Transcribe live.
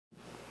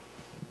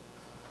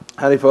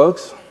Howdy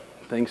folks,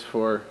 thanks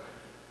for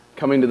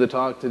coming to the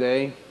talk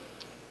today.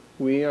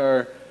 We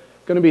are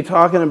going to be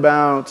talking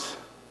about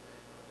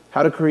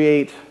how to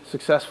create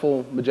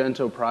successful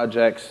Magento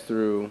projects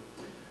through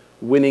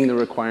winning the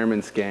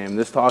requirements game.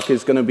 This talk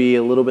is going to be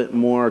a little bit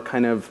more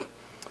kind of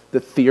the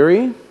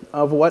theory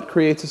of what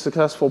creates a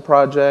successful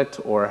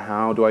project, or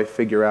how do I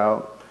figure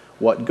out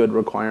what good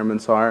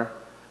requirements are.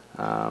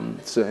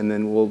 And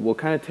then we'll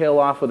kind of tail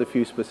off with a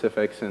few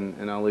specifics,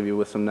 and I'll leave you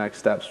with some next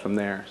steps from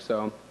there.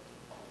 So.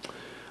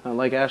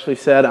 Like Ashley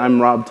said,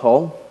 I'm Rob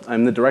Tull.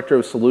 I'm the Director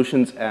of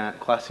Solutions at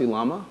Classy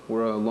Llama.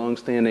 We're a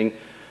long-standing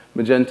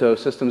Magento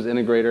systems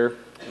integrator,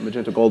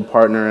 Magento Gold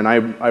partner, and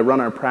I run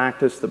our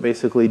practice that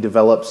basically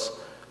develops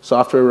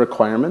software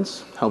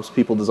requirements, helps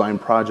people design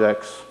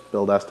projects,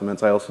 build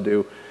estimates. I also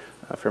do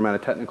a fair amount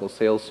of technical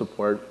sales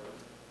support.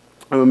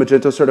 I'm a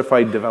Magento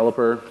certified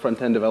developer,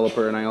 front-end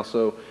developer, and I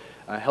also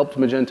helped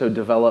Magento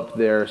develop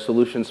their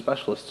solution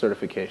specialist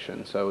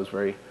certification. So I was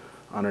very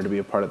honored to be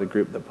a part of the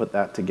group that put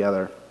that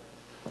together.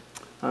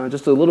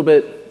 Just a little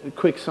bit, a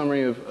quick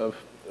summary of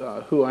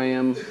who I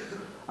am.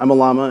 I'm a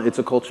llama. It's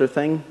a culture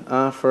thing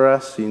for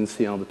us. You can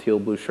see all the teal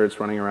blue shirts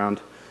running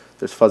around.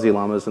 There's fuzzy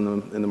llamas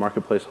in the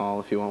marketplace hall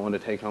if you want one to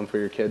take home for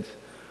your kids.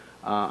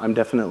 I'm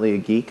definitely a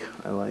geek.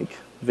 I like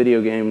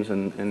video games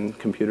and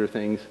computer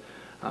things.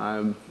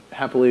 I'm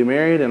happily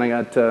married, and I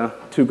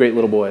got two great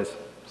little boys.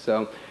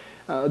 So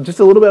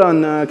just a little bit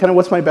on kind of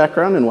what's my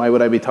background and why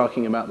would I be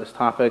talking about this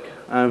topic.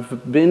 I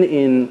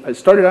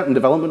started out in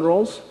development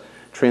roles,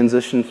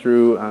 transitioned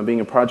through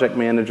being a project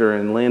manager,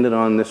 and landed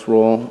on this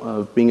role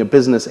of being a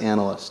business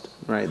analyst,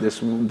 right?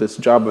 This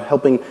job of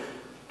helping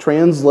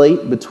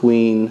translate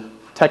between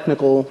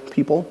technical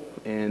people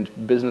and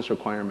business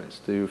requirements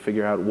to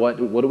figure out what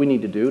do we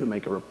need to do to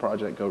make a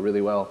project go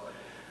really well.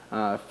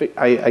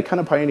 I kind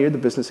of pioneered the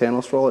business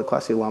analyst role at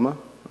Classy Llama.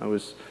 I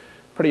was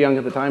pretty young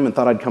at the time and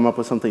thought I'd come up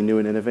with something new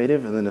and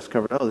innovative, and then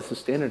discovered, oh, this is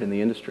standard in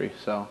the industry.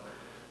 So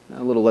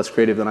a little less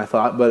creative than I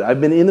thought, but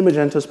I've been in the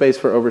Magento space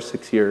for over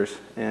 6 years,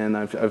 and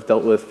I've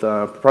dealt with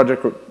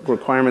project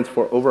requirements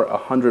for over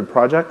 100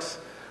 projects,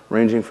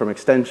 ranging from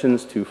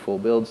extensions to full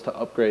builds to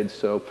upgrades.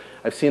 So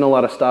I've seen a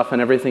lot of stuff, and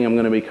everything I'm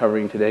going to be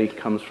covering today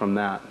comes from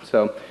that.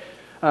 So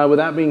with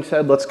that being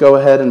said, let's go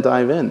ahead and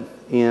dive in.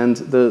 And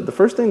the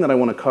first thing that I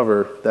want to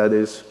cover that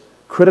is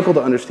critical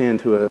to understand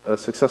to a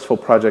successful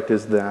project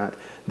is that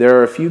there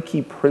are a few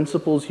key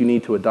principles you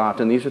need to adopt,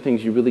 and these are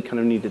things you really kind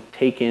of need to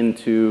take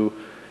into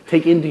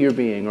your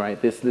being,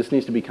 right? This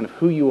needs to be kind of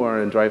who you are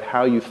and drive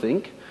how you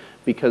think,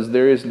 because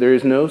there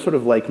is no sort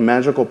of like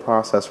magical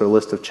process or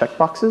list of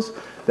checkboxes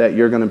that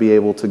you're going to be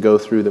able to go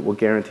through that will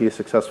guarantee a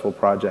successful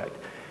project.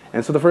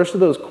 And so the first of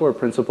those core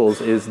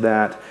principles is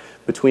that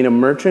between a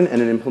merchant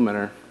and an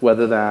implementer,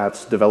 whether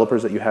that's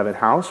developers that you have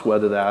in-house,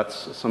 whether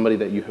that's somebody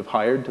that you have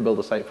hired to build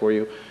a site for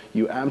you,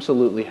 you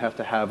absolutely have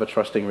to have a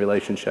trusting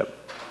relationship.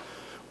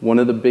 One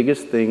of the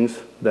biggest things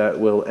that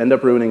will end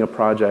up ruining a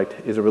project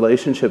is a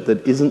relationship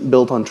that isn't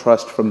built on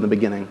trust from the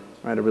beginning,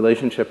 right? A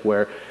relationship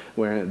where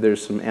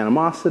there's some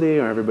animosity,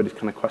 or everybody's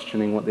kind of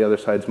questioning what the other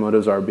side's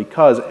motives are,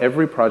 because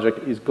every project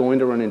is going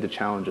to run into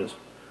challenges.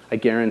 I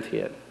guarantee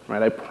it,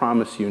 right? I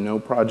promise you, no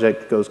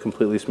project goes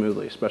completely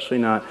smoothly, especially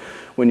not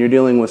when you're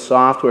dealing with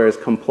software as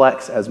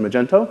complex as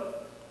Magento,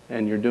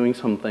 and you're doing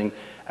something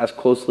as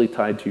closely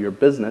tied to your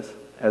business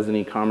as an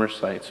e-commerce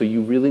site. So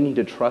you really need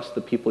to trust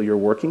the people you're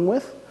working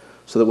with,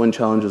 so that when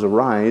challenges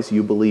arise,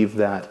 you believe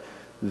that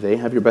they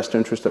have your best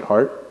interest at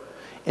heart,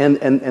 and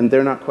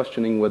they're not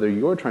questioning whether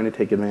you're trying to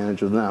take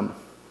advantage of them.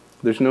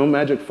 There's no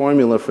magic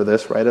formula for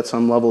this, right? At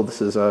some level,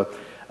 this is a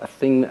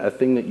thing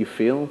that you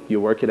feel.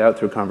 You work it out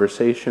through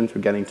conversation,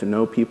 through getting to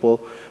know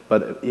people.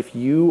 But if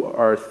you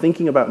are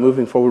thinking about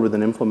moving forward with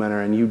an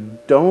implementer and you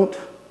don't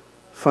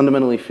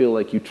fundamentally feel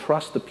like you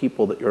trust the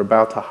people that you're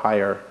about to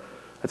hire,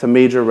 that's a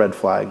major red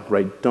flag,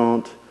 right?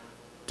 Don't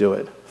do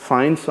it.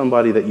 Find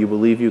somebody that you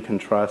believe you can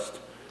trust.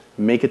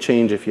 Make a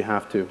change if you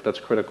have to. That's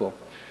critical.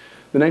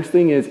 The next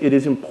thing is, it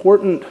is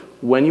important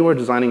when you are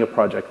designing a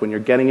project, when you're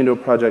getting into a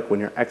project, when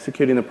you're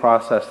executing the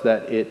process,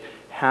 that it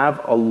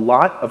have a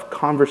lot of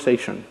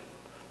conversation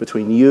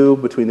between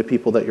the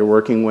people that you're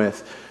working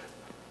with.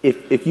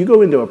 If you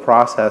go into a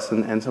process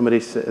and somebody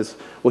says,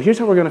 well, here's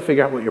how we're going to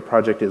figure out what your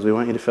project is. We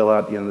want you to fill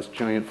out this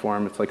giant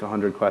form. It's like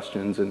 100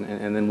 questions,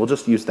 and then we'll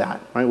just use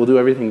that, right? We'll do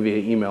everything via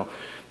email.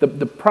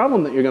 The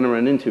problem that you're going to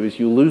run into is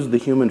you lose the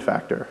human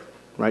factor,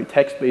 right?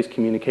 Text-based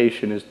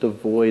communication is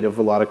devoid of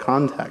a lot of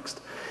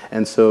context.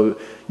 And so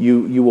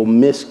you will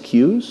miss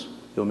cues.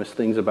 You'll miss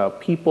things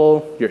about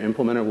people. Your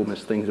implementer will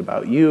miss things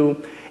about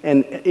you.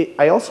 And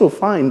I also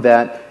find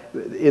that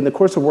in the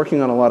course of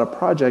working on a lot of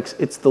projects,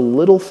 it's the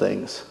little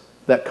things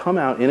that come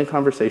out in a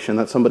conversation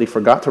that somebody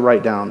forgot to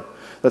write down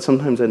that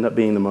sometimes end up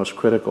being the most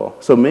critical.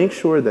 So make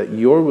sure that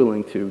you're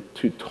willing to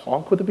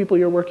talk with the people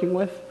you're working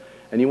with,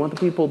 and you want the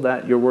people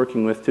that you're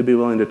working with to be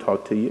willing to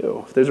talk to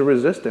you. If there's a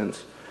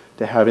resistance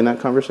to having that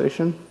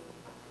conversation,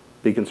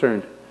 be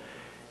concerned.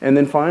 And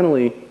then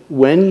finally,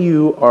 when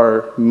you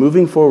are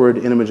moving forward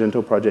in a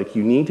Magento project,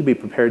 you need to be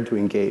prepared to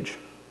engage.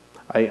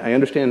 I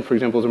understand, for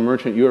example, as a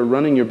merchant, you are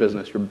running your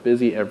business, you're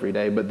busy every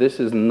day, but this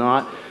is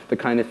not the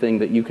kind of thing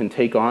that you can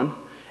take on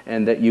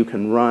and that you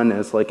can run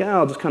as like,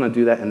 I'll just kind of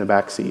do that in the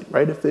back seat,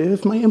 right?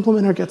 If my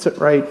implementer gets it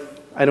right,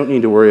 I don't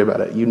need to worry about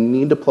it. You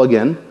need to plug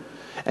in,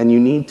 and you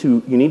need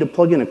to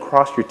plug in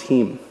across your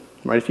team,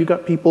 right? If you've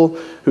got people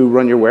who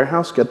run your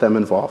warehouse, get them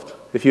involved.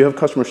 If you have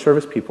customer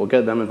service people,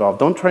 get them involved.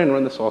 Don't try and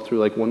run this all through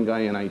like one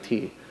guy in IT,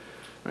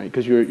 right?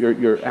 Because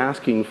you're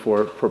asking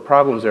for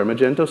problems there.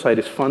 Magento site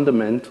is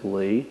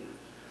fundamentally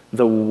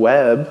the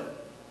web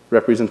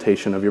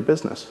representation of your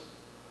business.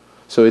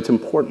 So it's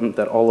important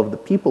that all of the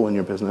people in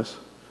your business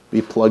be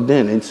plugged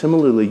in. And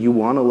similarly, you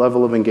want a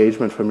level of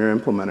engagement from your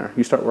implementer.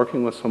 You start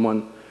working with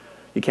someone,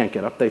 you can't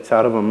get updates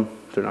out of them,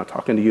 they're not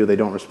talking to you, they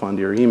don't respond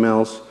to your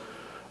emails,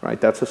 right?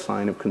 That's a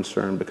sign of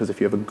concern, because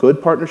if you have a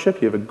good partnership,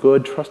 you have a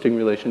good trusting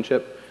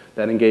relationship,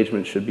 that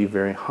engagement should be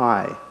very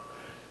high.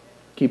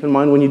 Keep in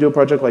mind when you do a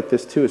project like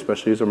this too,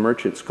 especially as a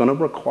merchant, it's going to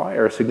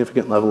require a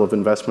significant level of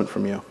investment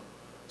from you.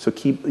 So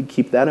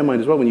keep that in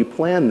mind as well. When you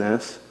plan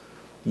this,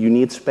 you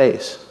need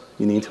space.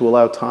 You need to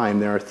allow time.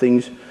 There are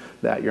things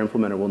that your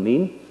implementer will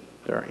need.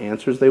 There are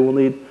answers they will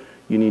need.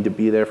 You need to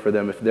be there for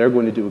them if they're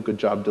going to do a good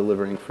job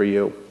delivering for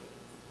you.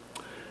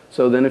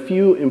 So then a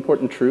few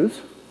important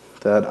truths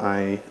that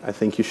I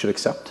think you should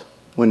accept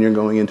when you're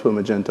going into a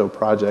Magento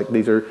project.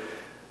 These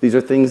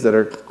are things that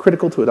are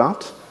critical to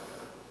adopt,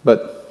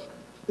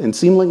 and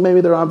seem like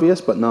maybe they're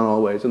obvious, but not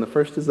always. And the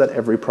first is that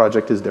every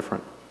project is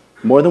different.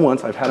 More than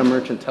once, I've had a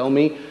merchant tell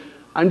me,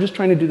 I'm just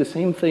trying to do the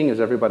same thing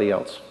as everybody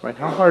else, right?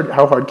 How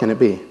hard can it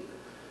be?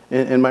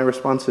 And my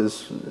response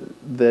is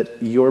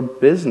that your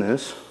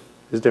business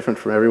is different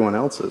from everyone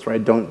else's,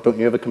 right? Don't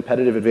you have a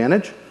competitive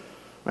advantage?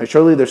 Right?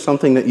 Surely there's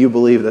something that you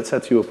believe that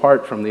sets you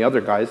apart from the other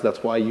guys.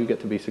 That's why you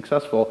get to be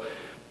successful.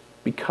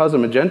 Because a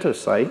Magento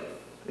site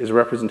is a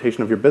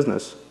representation of your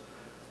business,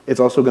 it's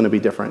also going to be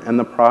different. And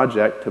the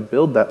project to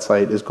build that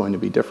site is going to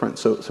be different.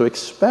 So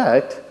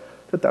expect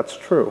that that's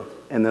true,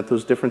 and that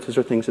those differences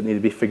are things that need to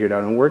be figured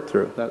out and worked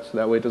through.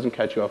 That way it doesn't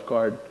catch you off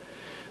guard.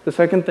 The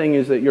second thing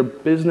is that your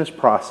business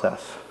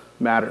process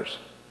matters.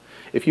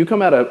 If you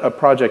come at a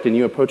project and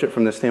you approach it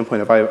from the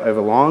standpoint of I have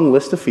a long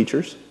list of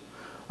features,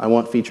 I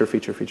want feature,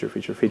 feature, feature,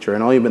 feature, feature,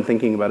 and all you've been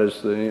thinking about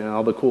is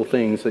all the cool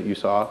things that you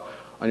saw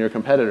on your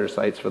competitor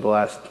sites for the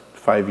last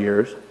 5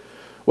 years,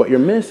 what you're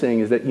missing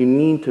is that you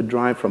need to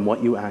drive from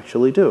what you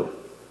actually do.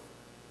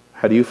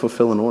 How do you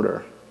fulfill an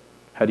order?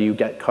 How do you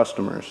get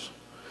customers?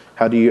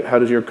 How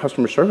does your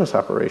customer service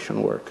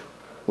operation work?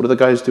 What do the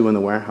guys do in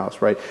the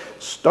warehouse, right?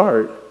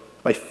 Start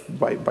by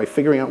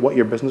figuring out what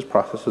your business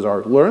processes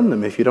are. Learn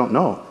them if you don't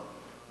know.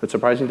 It's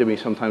surprising to me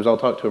sometimes. I'll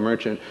talk to a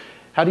merchant.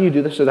 How do you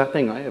do this or that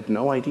thing? I have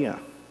no idea.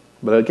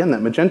 But again, that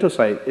Magento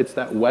site, it's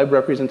that web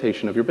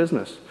representation of your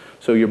business.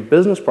 So your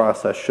business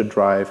process should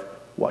drive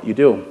what you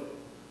do.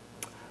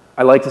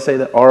 I like to say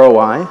that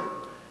ROI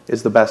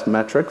is the best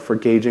metric for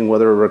gauging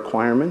whether a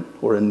requirement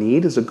or a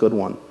need is a good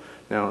one.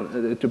 Now,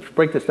 to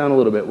break this down a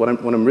little bit, what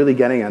I'm really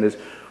getting at is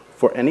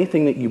for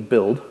anything that you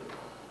build,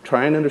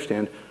 try and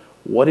understand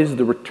what is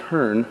the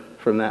return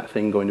from that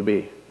thing going to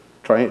be.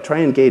 Try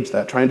and gauge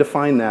that. Try and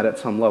define that at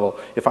some level.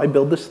 If I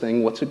build this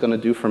thing, what's it going to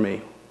do for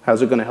me?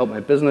 How's it going to help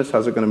my business?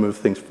 How's it going to move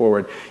things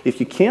forward?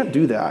 If you can't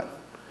do that,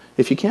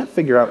 if you can't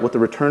figure out what the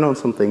return on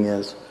something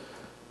is,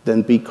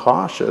 then be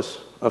cautious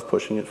of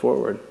pushing it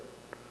forward.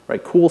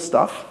 Right? Cool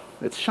stuff.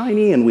 It's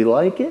shiny and we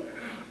like it,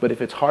 but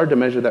if it's hard to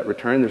measure that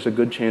return, there's a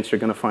good chance you're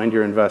going to find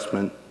your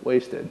investment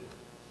wasted.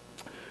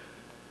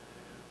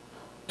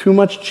 Too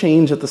much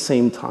change at the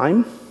same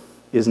time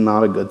is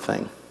not a good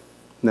thing.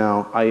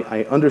 Now,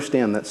 I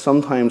understand that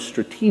sometimes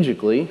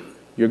strategically,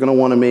 you're going to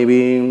want to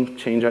maybe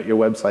change out your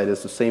website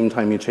at the same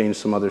time you change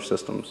some other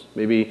systems.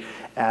 Maybe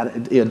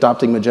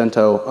adopting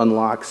Magento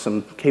unlocks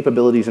some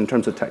capabilities in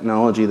terms of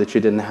technology that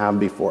you didn't have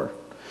before.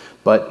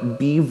 But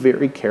be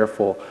very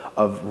careful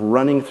of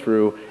running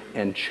through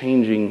and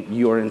changing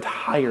your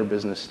entire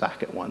business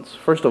stack at once.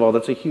 First of all,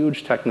 that's a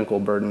huge technical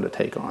burden to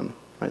take on.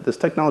 Right? This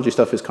technology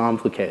stuff is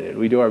complicated.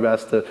 We do our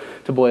best to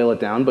boil it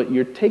down, but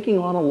you're taking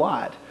on a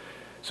lot.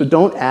 So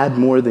don't add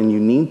more than you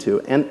need to.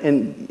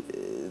 And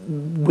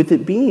with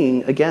it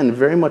being, again,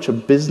 very much a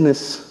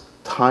business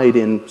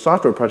tied-in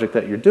software project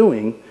that you're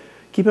doing,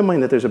 keep in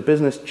mind that there's a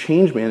business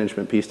change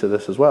management piece to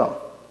this as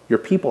well. Your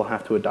people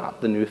have to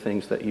adopt the new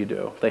things that you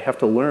do. They have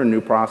to learn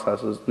new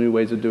processes, new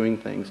ways of doing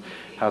things.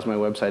 How's my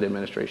website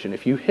administration?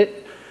 If you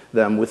hit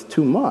them with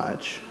too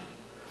much,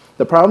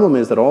 the problem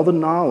is that all the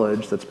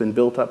knowledge that's been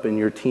built up in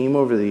your team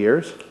over the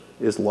years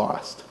is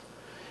lost.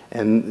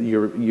 And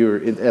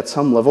you're at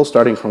some level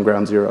starting from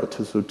ground zero.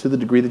 So to the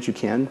degree that you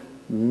can,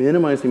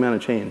 minimize the amount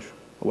of change.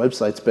 A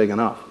website's big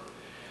enough.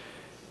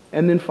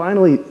 And then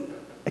finally,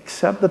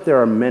 accept that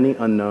there are many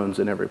unknowns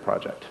in every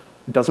project.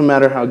 It doesn't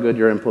matter how good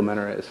your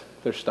implementer is.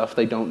 There's stuff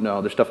they don't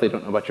know. There's stuff they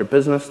don't know about your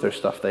business. There's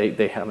stuff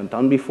they haven't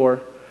done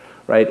before,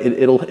 right?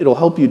 It'll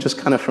help you just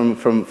kind of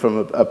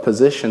from a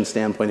position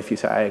standpoint. If you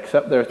say, I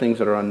accept there are things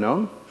that are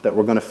unknown that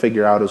we're going to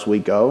figure out as we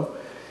go,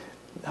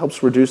 it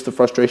helps reduce the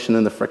frustration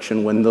and the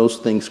friction when those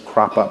things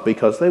crop up,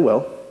 because they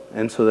will.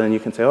 And so then you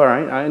can say, all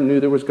right, I knew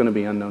there was going to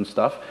be unknown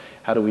stuff.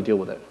 How do we deal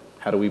with it?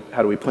 How do we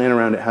plan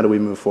around it? How do we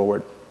move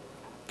forward?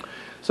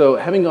 So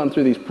having gone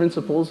through these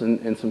principles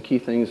and some key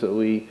things that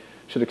we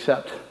should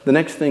accept, the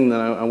next thing that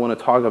I want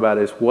to talk about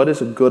is what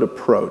is a good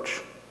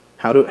approach?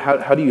 How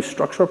do you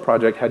structure a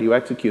project? How do you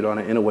execute on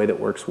it in a way that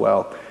works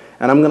well?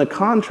 And I'm going to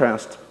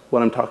contrast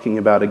what I'm talking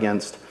about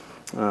against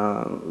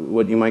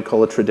what you might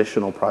call a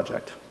traditional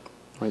project.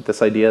 Right?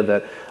 This idea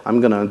that I'm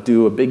going to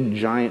do a big,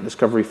 giant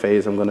discovery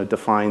phase. I'm going to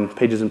define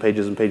pages and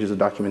pages and pages of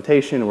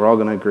documentation, and we're all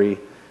going to agree,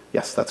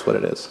 yes, that's what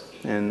it is.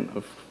 And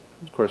of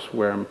course,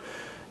 where I'm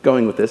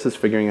going with this is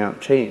figuring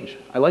out change.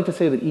 I like to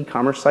say that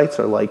e-commerce sites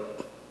are like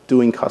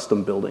doing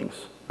custom buildings.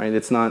 Right?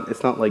 It's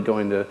not like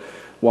going to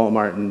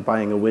Walmart and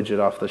buying a widget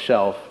off the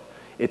shelf.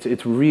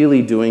 It's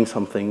really doing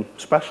something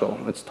special.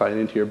 It's tied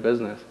into your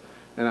business.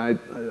 And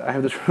I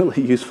have this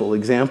really useful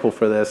example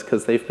for this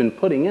because they've been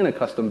putting in a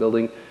custom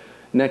building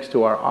next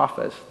to our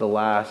office the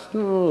last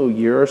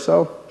year or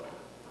so.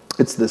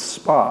 It's this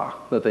spa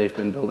that they've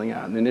been building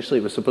out. And initially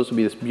it was supposed to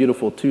be this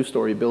beautiful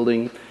 2-story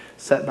building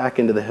set back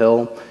into the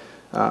hill.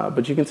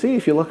 But you can see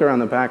if you look around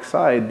the back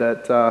side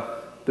that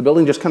the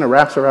building just kind of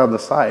wraps around the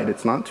side.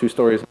 It's not 2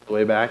 stories all the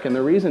way back. And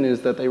the reason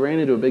is that they ran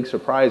into a big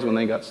surprise when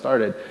they got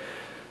started.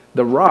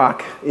 The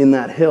rock in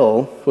that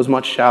hill was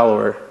much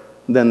shallower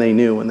than they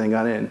knew when they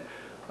got in.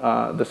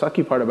 The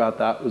sucky part about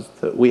that was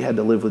that we had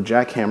to live with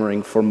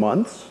jackhammering for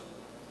months.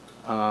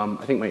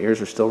 I think my ears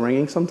are still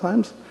ringing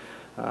sometimes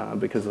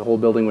because the whole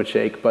building would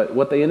shake. But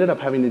what they ended up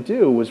having to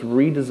do was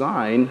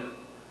redesign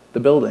the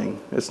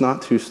building. It's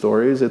not 2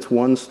 stories, it's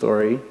 1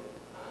 story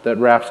that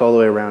wraps all the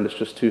way around. It's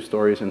just 2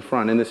 stories in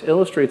front. And this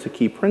illustrates a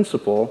key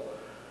principle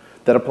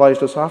that applies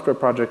to software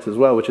projects as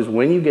well, which is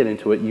when you get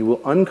into it, you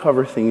will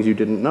uncover things you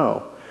didn't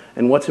know.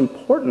 And what's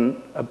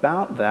important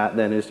about that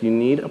then is you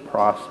need a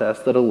process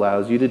that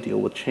allows you to deal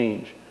with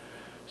change.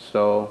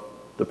 So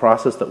the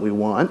process that we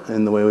want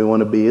and the way we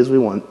want to be is we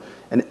want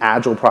an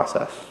agile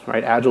process,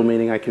 right? Agile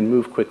meaning I can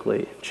move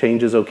quickly.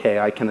 Change is okay.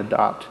 I can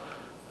adopt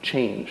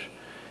change.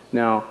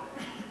 Now,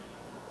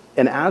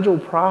 an agile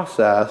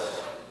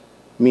process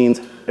means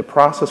a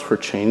process for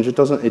change. It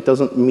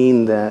doesn't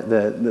mean that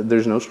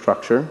there's no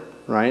structure,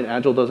 right?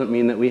 Agile doesn't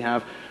mean that we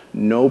have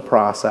no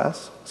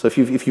process. So if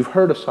you've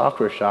heard a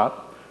software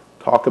shop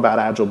talk about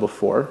Agile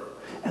before,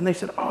 and they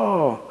said,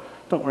 oh,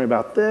 don't worry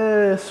about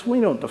this. We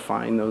don't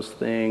define those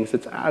things.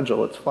 It's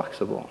Agile. It's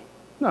flexible.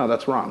 No,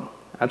 that's wrong.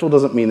 Agile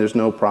doesn't mean there's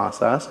no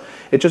process.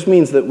 It just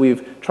means that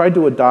we've tried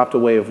to adopt a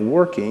way of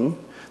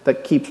working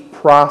that keeps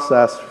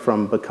process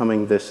from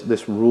becoming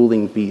this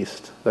ruling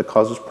beast that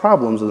causes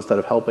problems instead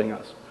of helping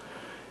us.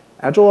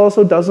 Agile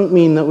also doesn't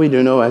mean that we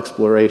do no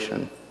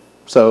exploration.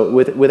 So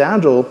with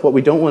Agile, what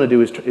we don't want to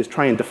do is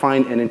try and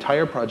define an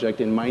entire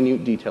project in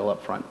minute detail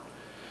up front.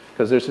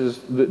 Because this is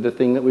the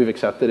thing that we've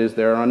accepted is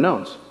there are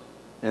unknowns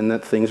and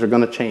that things are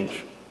going to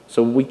change.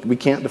 So we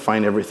can't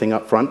define everything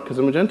up front because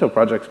a Magento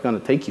project is going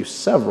to take you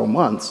several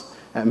months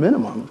at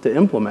minimum to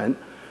implement.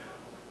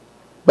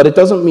 But it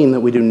doesn't mean that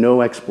we do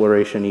no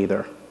exploration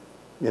either.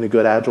 In a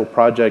good Agile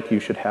project, you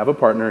should have a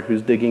partner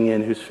who's digging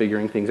in, who's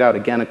figuring things out.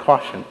 Again, a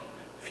caution.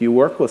 If you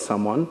work with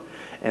someone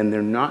and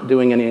they're not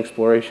doing any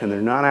exploration,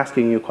 they're not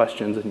asking you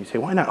questions, and you say,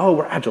 why not? Oh,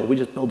 we're Agile. We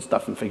just build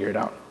stuff and figure it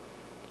out.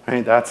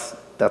 Right? That's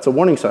a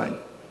warning sign.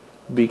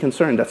 Be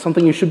concerned. That's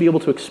something you should be able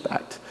to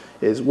expect.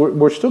 Is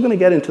we're still going to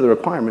get into the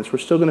requirements. We're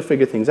still going to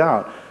figure things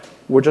out.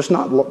 We're just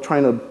not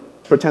trying to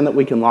pretend that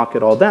we can lock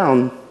it all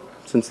down,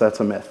 since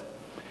that's a myth.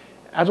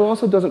 Agile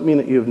also doesn't mean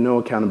that you have no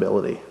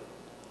accountability.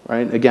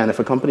 Right? Again, if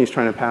a company is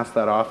trying to pass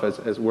that off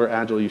as we're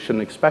Agile, you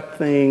shouldn't expect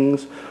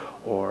things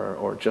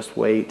or just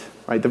wait.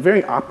 Right? The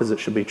very opposite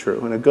should be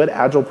true. In a good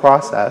Agile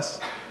process,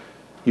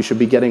 you should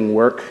be getting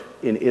work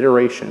in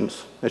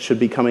iterations. It should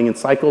be coming in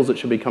cycles. It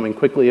should be coming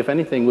quickly. If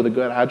anything, with a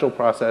good Agile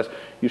process,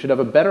 you should have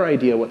a better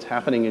idea what's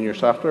happening in your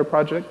software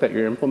project that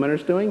your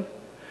implementer's doing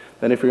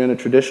than if you're in a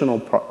traditional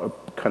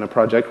kind of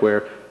project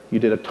where you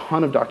did a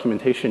ton of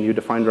documentation, you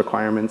defined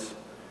requirements,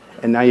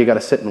 and now you got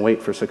to sit and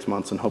wait for 6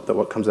 months and hope that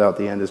what comes out at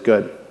the end is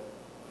good.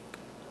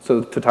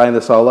 So to tie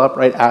this all up,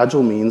 right,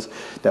 Agile means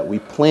that we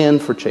plan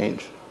for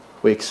change.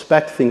 We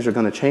expect things are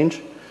going to change,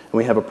 and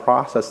we have a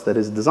process that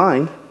is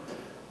designed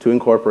to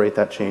incorporate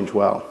that change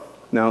well.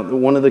 Now,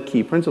 one of the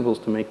key principles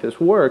to make this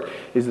work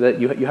is that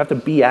you have to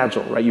be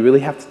agile, right? You really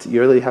have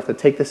to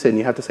take this in.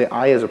 You have to say,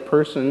 I as a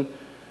person,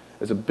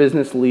 as a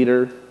business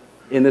leader,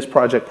 in this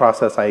project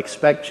process, I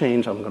expect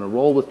change. I'm going to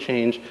roll with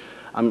change.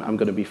 I'm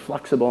going to be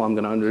flexible. I'm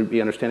going to be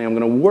understanding. I'm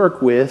going to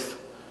work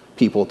with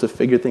people to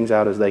figure things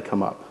out as they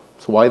come up.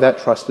 So why that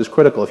trust is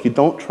critical. If you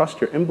don't trust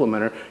your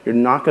implementer, you're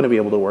not going to be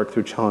able to work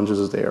through challenges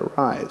as they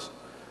arise.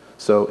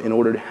 So in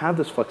order to have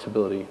this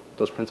flexibility,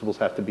 those principles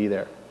have to be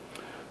there.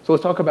 So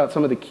let's talk about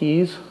some of the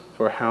keys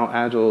for how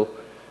Agile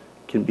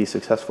can be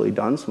successfully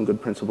done, some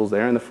good principles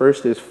there. And the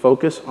first is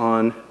focus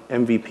on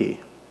MVP.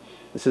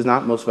 This is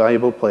not most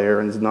valuable player,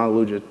 and this is not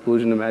allusion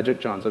to Magic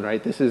Johnson,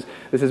 right? This is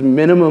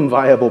minimum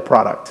viable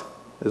product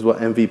is what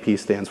MVP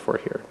stands for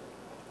here.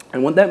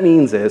 And what that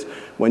means is,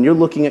 when you're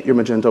looking at your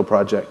Magento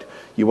project,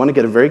 you want to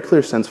get a very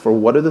clear sense for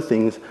what are the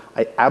things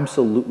I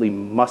absolutely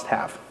must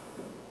have.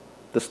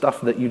 The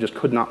stuff that you just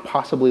could not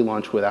possibly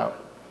launch without.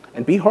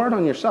 And be hard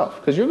on yourself,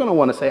 because you're going to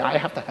want to say, I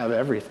have to have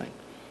everything.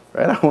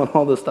 Right? I want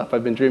all the stuff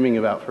I've been dreaming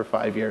about for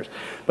 5 years.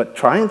 But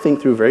try and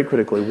think through very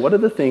critically, what are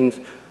the things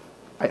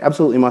I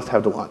absolutely must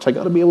have to launch? I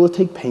got to be able to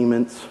take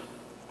payments,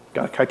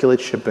 got to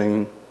calculate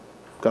shipping,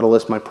 got to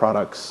list my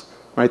products.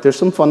 Right? There's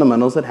some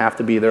fundamentals that have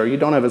to be there. You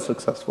don't have a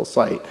successful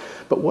site.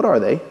 But what are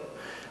they?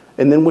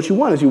 And then what you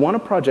want is you want a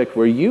project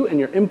where you and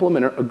your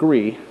implementer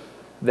agree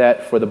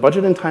that for the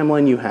budget and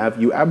timeline you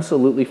have, you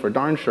absolutely for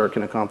darn sure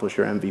can accomplish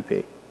your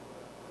MVP.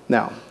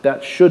 Now,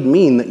 that should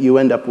mean that you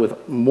end up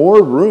with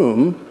more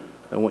room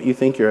than what you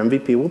think your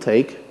MVP will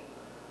take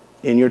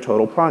in your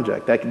total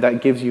project.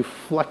 That gives you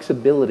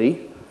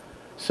flexibility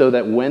so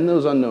that when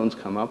those unknowns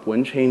come up,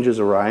 when changes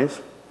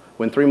arise,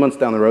 when 3 months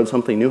down the road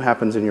something new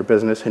happens in your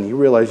business and you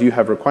realize you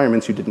have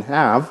requirements you didn't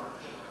have,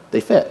 they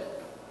fit.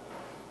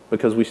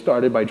 Because we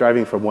started by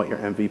driving from what your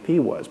MVP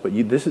was. But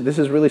this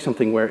is really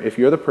something where if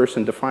you're the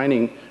person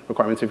defining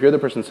requirements, if you're the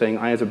person saying,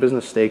 I as a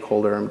business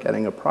stakeholder am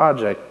getting a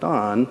project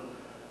done,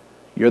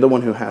 you're the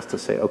one who has to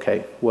say,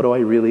 okay, what do I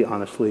really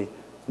honestly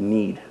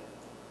need?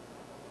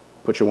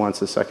 Put your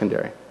wants as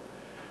secondary.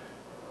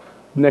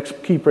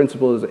 Next key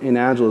principle is in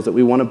Agile is that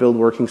we want to build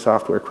working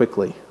software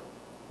quickly.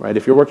 Right?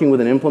 If you're working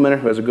with an implementer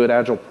who has a good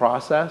Agile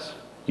process,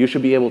 you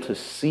should be able to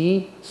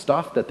see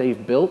stuff that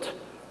they've built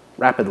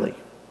rapidly.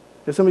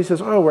 If somebody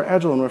says, oh, we're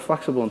Agile and we're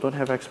flexible and don't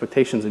have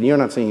expectations, and you're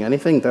not seeing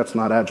anything, that's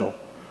not Agile.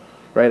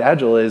 Right?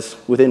 Agile is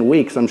within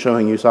weeks, I'm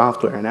showing you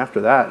software, and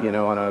after that, you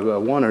know, on a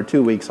 1 or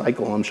 2 week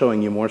cycle, I'm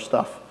showing you more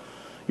stuff.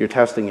 You're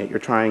testing it, you're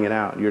trying it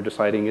out, you're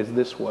deciding, is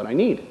this what I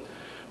need?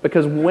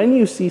 Because when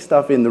you see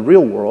stuff in the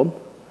real world,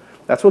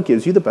 that's what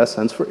gives you the best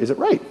sense for, is it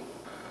right?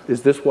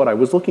 Is this what I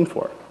was looking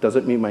for? Does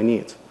it meet my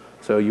needs?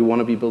 So you want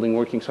to be building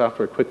working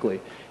software quickly.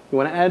 You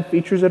want to add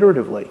features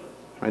iteratively.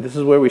 Right? This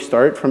is where we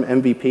start from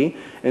MVP.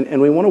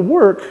 And we want to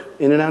work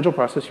in an Agile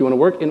process. You want to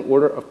work in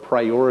order of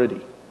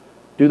priority.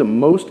 Do the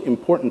most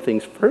important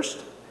things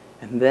first,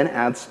 and then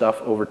add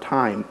stuff over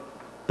time.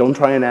 Don't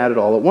try and add it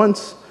all at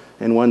once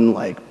in one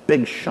like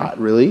big shot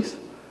release.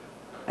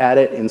 Add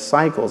it in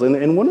cycles.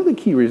 And one of the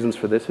key reasons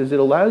for this is it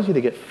allows you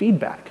to get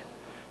feedback.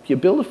 If you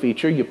build a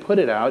feature, you put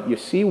it out, you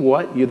see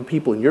what the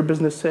people in your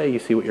business say, you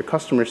see what your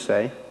customers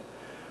say,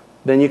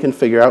 then you can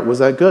figure out, was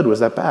that good, was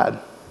that bad?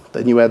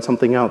 Then you add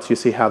something else, you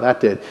see how that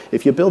did.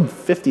 If you build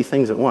 50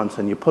 things at once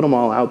and you put them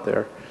all out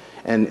there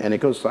and it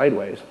goes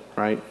sideways,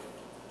 right?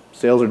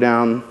 Sales are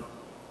down,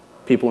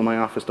 people in my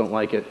office don't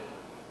like it,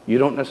 you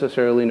don't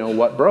necessarily know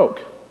what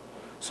broke.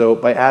 So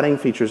by adding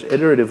features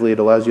iteratively, it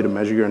allows you to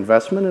measure your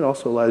investment. It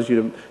also allows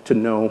you to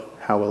know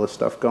how well is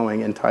stuff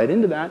going. And tied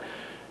into that,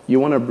 you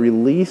want to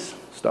release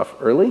stuff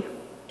early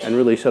and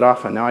release it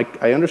often. Now,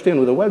 I understand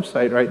with a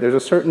website, right, there's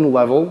a certain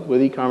level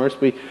with e-commerce.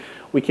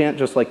 We can't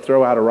just like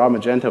throw out a raw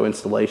Magento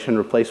installation,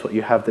 replace what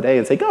you have today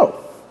and say, go.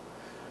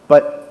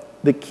 But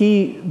the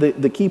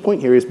key point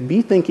here is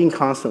be thinking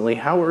constantly,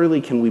 how early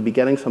can we be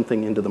getting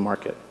something into the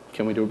market?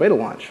 Can we do a beta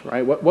launch,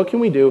 right? What can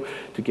we do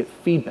to get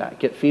feedback?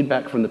 Get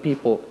feedback from the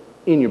people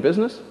in your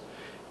business,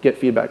 get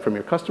feedback from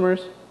your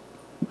customers,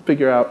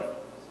 figure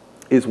out,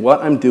 is what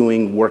I'm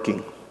doing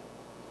working?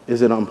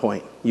 Is it on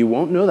point? You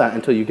won't know that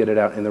until you get it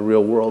out in the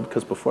real world,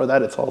 because before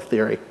that, it's all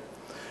theory.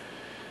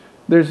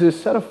 There's this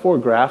set of 4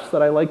 graphs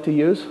that I like to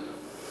use.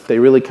 They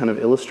really kind of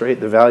illustrate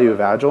the value of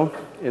Agile,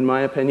 in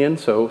my opinion.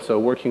 So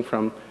working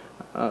from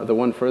the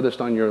one furthest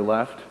on your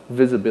left,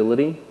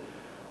 visibility.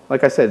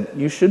 Like I said,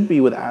 you should be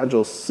with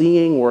Agile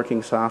seeing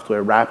working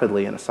software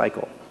rapidly in a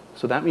cycle.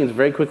 So that means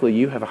very quickly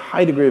you have a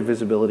high degree of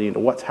visibility into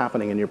what's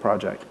happening in your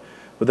project.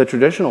 With a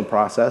traditional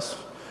process,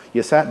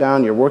 you sat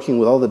down, you're working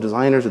with all the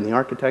designers and the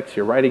architects,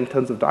 you're writing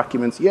tons of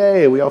documents,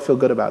 yay, we all feel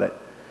good about it.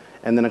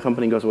 And then a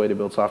company goes away to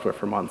build software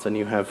for months and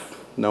you have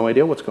no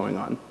idea what's going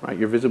on, right?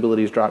 Your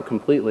visibility's dropped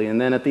completely. And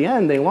then at the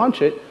end, they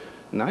launch it,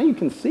 now you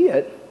can see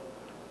it,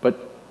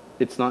 but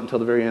it's not until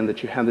the very end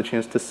that you have the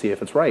chance to see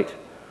if it's right.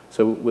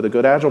 So with a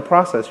good Agile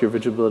process, your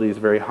visibility is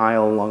very high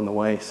all along the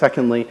way.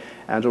 Secondly,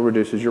 Agile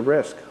reduces your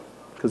risk.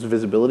 Because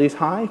visibility is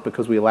high,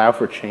 because we allow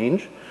for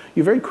change,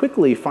 you very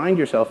quickly find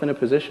yourself in a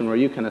position where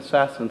you can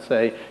assess and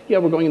say, yeah,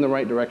 we're going in the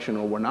right direction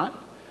or we're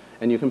not,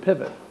 and you can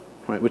pivot,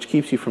 right? Which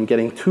keeps you from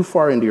getting too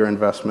far into your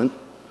investment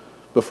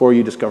before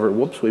you discover,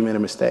 whoops, we made a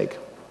mistake.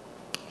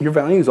 Your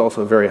value is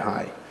also very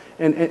high.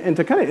 And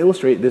to kind of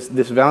illustrate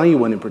this value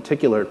one in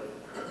particular,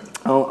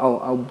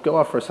 I'll go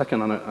off for a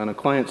second on a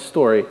client's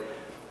story.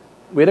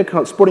 We had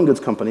a sporting goods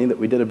company that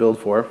we did a build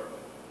for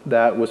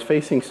that was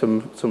facing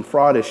some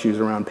fraud issues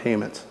around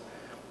payments.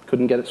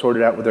 Couldn't get it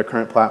sorted out with their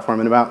current platform.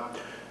 And about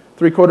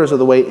 3/4 of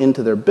the way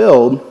into their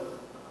build,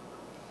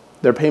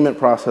 their payment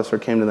processor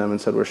came to them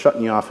and said, we're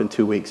shutting you off in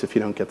 2 weeks if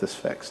you don't get this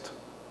fixed.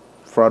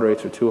 Fraud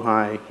rates are too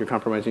high. You're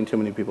compromising too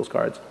many people's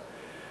cards.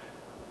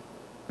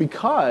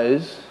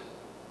 Because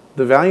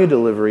the value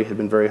delivery had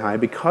been very high,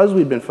 because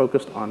we'd been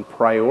focused on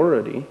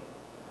priority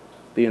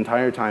the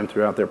entire time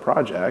throughout their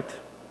project,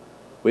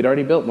 We'd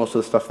already built most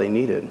of the stuff they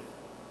needed.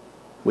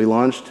 We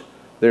launched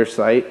their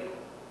site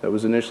that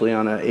was initially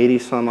on an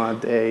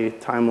 80-some-odd day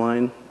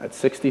timeline at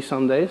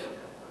 60-some days.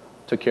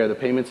 Took care of the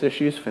payments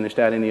issues, finished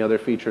adding the other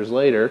features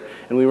later,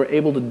 and we were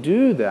able to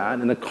do that,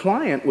 and the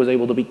client was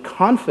able to be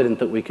confident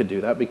that we could do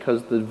that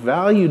because the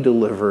value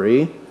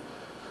delivery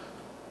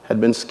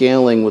had been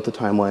scaling with the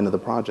timeline of the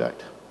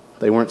project.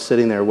 They weren't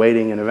sitting there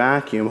waiting in a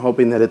vacuum,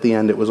 hoping that at the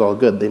end it was all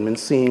good. They'd been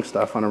seeing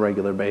stuff on a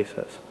regular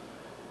basis.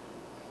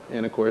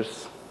 And of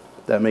course,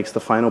 that makes the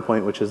final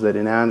point, which is that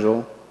in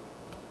Agile,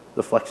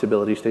 the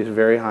flexibility stays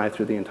very high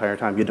through the entire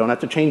time. You don't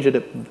have to change it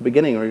at the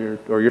beginning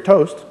or you're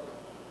toast.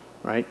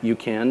 Right? You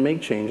can make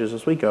changes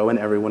as we go, and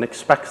everyone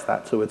expects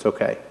that, so it's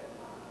okay.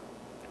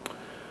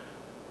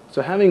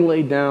 So having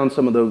laid down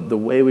some of the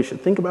way we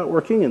should think about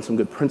working and some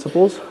good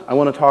principles, I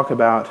want to talk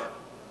about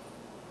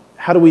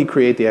how do we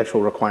create the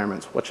actual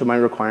requirements? What should my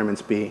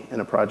requirements be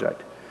in a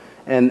project?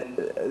 And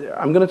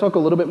I'm going to talk a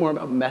little bit more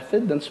about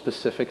method than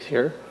specifics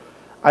here.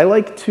 I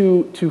like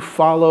to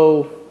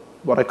follow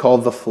what I call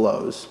the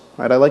flows.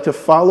 Right? I like to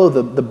follow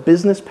the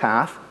business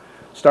path,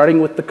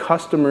 starting with the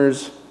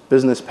customer's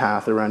business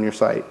path around your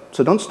site.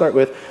 So don't start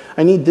with,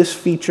 I need this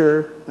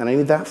feature and I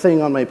need that thing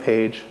on my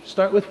page.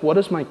 Start with, what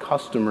does my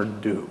customer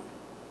do?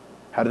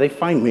 How do they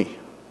find me?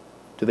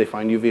 Do they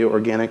find you via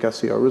organic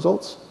SEO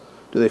results?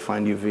 Do they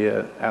find you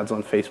via ads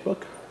on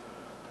Facebook?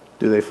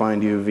 Do they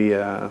find you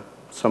via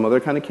some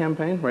other kind of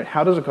campaign? Right?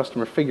 How does a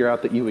customer figure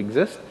out that you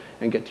exist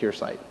and get to your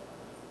site?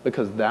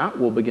 Because that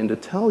will begin to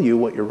tell you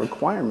what your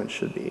requirements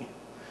should be.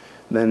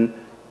 Then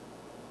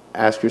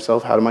ask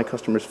yourself, how do my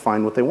customers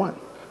find what they want?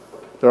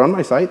 They're on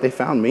my site, they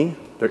found me,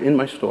 they're in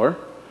my store.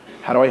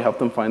 How do I help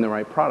them find the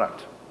right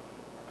product?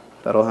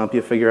 That'll help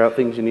you figure out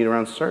things you need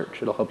around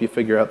search. It'll help you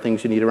figure out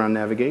things you need around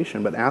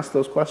navigation, but ask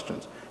those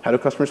questions. How do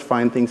customers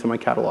find things in my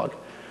catalog?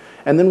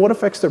 And then what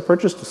affects their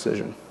purchase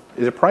decision?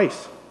 Is it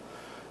price?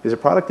 Is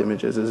it product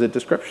images? Is it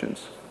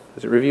descriptions?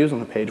 Is it reviews on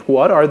the page?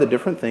 What are the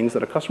different things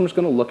that a customer's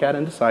going to look at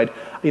and decide,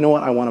 you know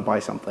what, I want to buy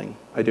something.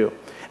 I do.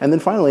 And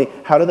then finally,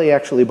 how do they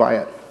actually buy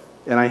it?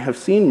 And I have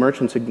seen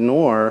merchants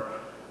ignore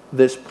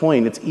this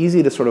point. It's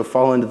easy to sort of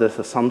fall into this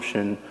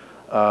assumption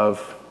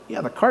of, yeah,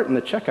 the cart and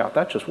the checkout,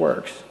 that just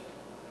works.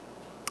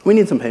 We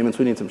need some payments,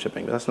 we need some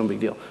shipping, but that's no big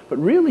deal. But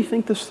really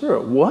think this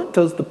through. What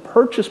does the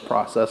purchase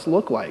process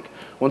look like?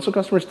 Once the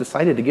customer's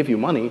decided to give you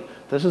money,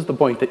 this is the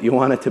point that you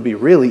want it to be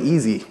really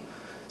easy.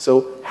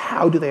 So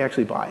how do they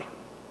actually buy?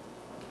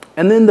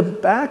 And then the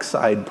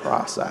backside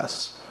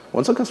process.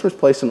 Once a customer's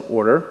placed an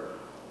order,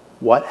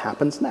 what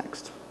happens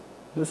next?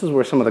 This is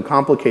where some of the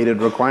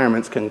complicated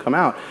requirements can come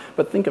out.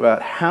 But think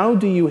about, how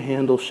do you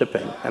handle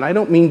shipping? And I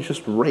don't mean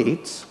just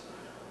rates.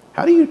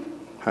 How do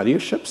you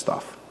ship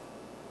stuff?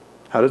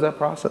 How does that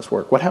process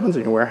work? What happens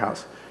in your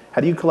warehouse?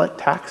 How do you collect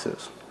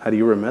taxes? How do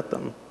you remit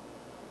them?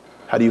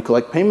 How do you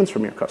collect payments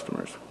from your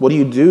customers? What do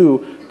you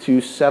do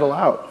to settle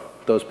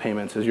out those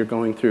payments as you're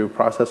going through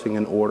processing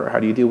an order?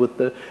 How do you deal with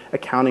the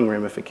accounting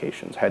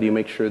ramifications? How do you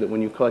make sure that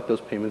when you collect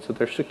those payments that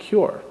they're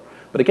secure?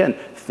 But again,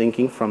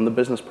 thinking from the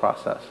business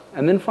process.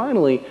 And then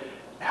finally,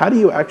 how do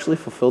you actually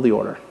fulfill the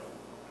order?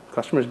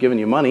 Customer's giving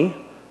you money.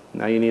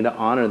 Now you need to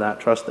honor that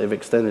trust they've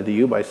extended to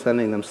you by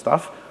sending them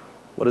stuff.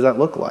 What does that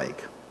look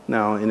like?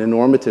 Now, in a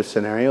normative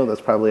scenario,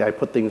 that's probably I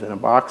put things in a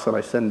box and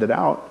I send it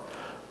out.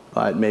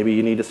 But maybe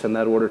you need to send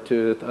that order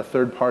to a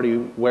third-party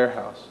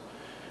warehouse.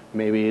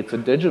 Maybe it's a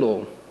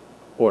digital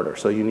order,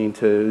 so you need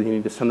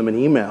to send them an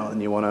email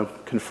and you want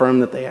to confirm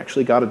that they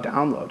actually got a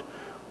download.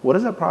 What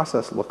does that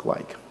process look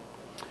like?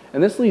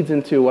 And this leads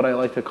into what I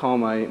like to call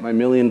my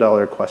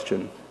million-dollar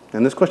question.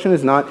 And this question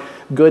is not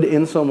good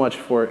in so much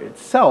for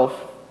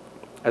itself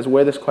as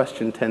where this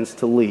question tends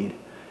to lead.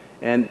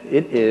 And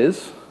it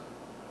is,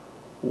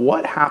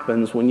 what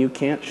happens when you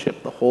can't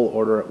ship the whole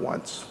order at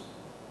once?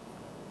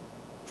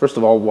 First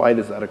of all, why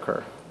does that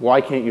occur? Why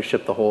can't you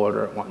ship the whole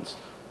order at once?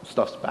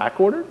 Stuff's back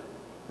ordered?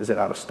 Is it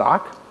out of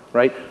stock?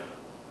 Right?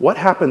 What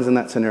happens in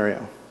that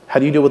scenario? How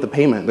do you deal with the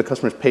payment? The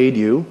customer's paid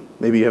you.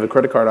 Maybe you have a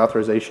credit card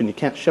authorization. You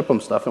can't ship them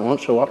stuff. It won't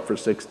show up for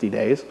 60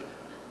 days.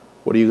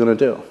 What are you going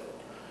to do?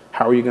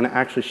 How are you going to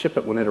actually ship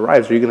it when it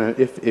arrives? Are you going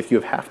to, if you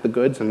have half the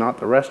goods and not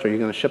the rest, are you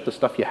going to ship the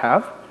stuff you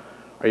have?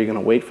 Are you going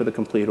to wait for the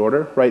complete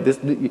order? Right?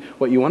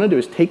 What you want to do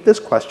is take this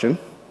question,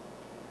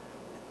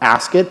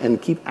 ask it,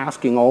 and keep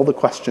asking all the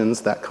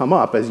questions that come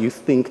up as you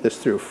think this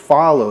through.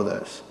 Follow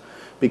this.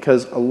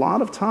 Because a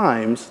lot of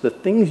times, the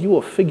things you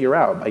will figure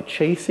out by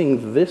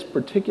chasing this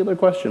particular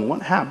question,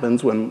 what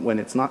happens when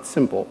it's not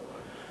simple?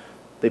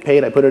 They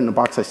paid, I put it in a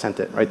box, I sent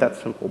it, right? That's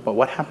simple. But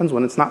what happens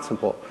when it's not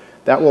simple?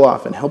 That will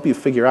often help you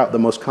figure out the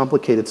most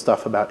complicated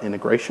stuff about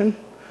integration,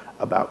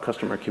 about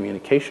customer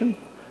communication,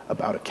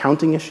 about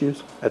accounting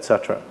issues,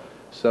 etc.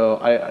 So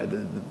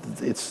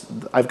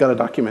I've got a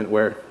document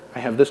where I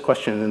have this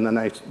question, and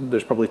then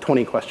there's probably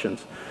 20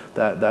 questions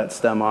that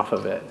stem off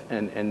of it.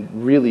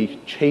 And really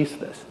chase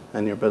this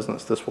in your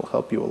business. This will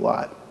help you a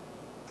lot.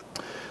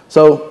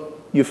 So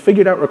you've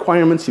figured out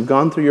requirements. You've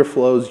gone through your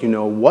flows. You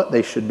know what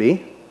they should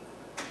be.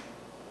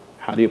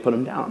 How do you put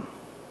them down?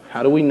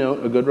 How do we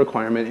note a good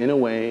requirement in a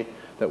way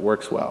that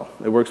works well.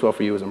 It works well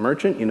for you as a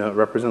merchant. You know, it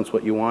represents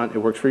what you want. It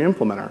works for your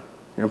implementer.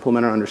 Your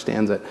implementer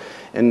understands it.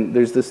 And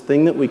there's this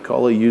thing that we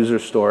call a user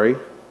story.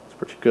 It's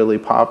particularly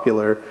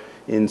popular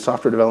in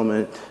software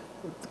development,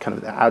 kind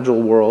of the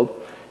agile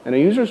world. And a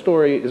user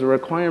story is a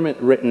requirement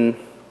written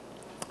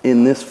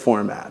in this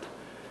format.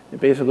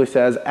 It basically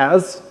says,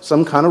 as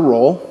some kind of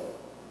role,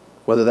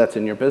 whether that's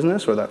in your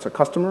business or that's a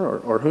customer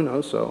or who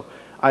knows, so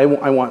I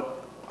want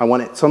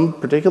it some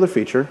particular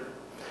feature,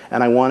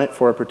 and I want it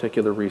for a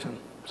particular reason.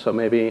 So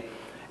maybe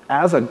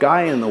as a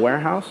guy in the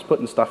warehouse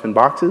putting stuff in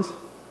boxes,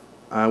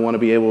 I want to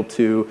be able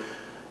to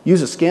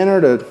use a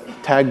scanner to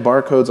tag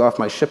barcodes off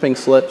my shipping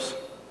slips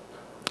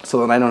so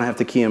that I don't have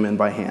to key them in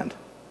by hand.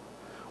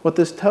 What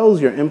this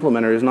tells your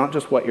implementer is not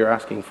just what you're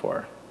asking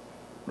for,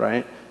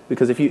 right?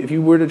 Because if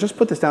you were to just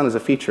put this down as a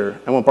feature,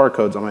 I want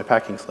barcodes on my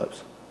packing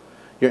slips.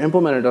 Your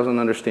implementer doesn't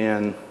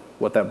understand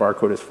what that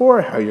barcode is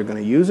for, how you're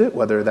going to use it,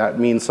 whether that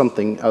means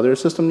something other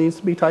system needs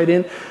to be tied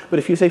in. But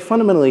if you say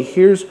fundamentally,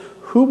 here's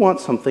who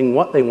wants something,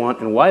 what they want,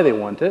 and why they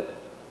want it,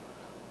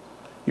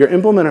 your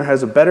implementer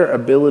has a better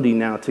ability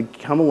now to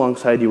come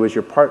alongside you as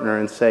your partner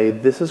and say,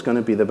 this is going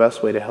to be the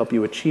best way to help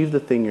you achieve the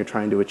thing you're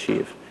trying to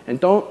achieve. And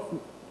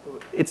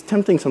it's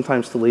tempting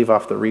sometimes to leave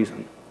off the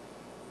reason,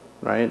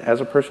 right?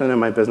 As a person in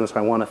my business,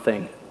 I want a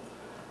thing.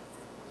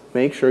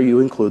 Make sure you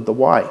include the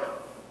why.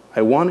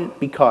 I want it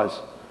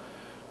because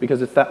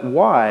it's that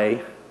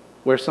why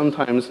where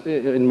sometimes,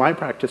 in my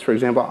practice, for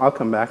example, I'll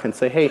come back and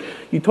say, hey,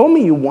 you told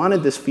me you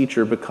wanted this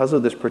feature because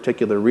of this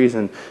particular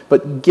reason,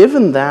 but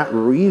given that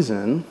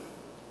reason,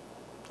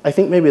 I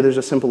think maybe there's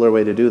a simpler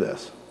way to do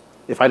this.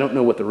 If I don't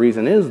know what the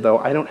reason is, though,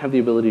 I don't have the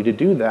ability to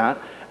do that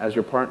as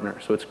your partner.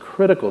 So it's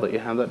critical that you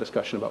have that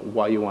discussion about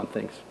why you want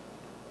things.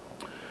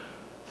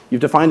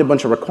 You've defined a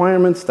bunch of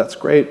requirements. That's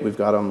great. We've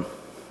got them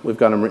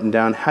written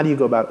down. How do you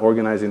go about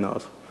organizing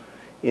those?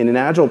 In an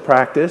agile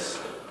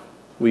practice,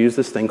 we use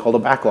this thing called a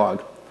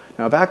backlog.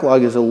 Now, a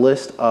backlog is a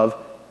list of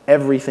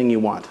everything you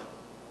want.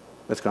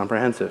 It's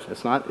comprehensive.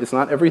 It's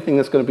not everything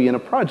that's going to be in a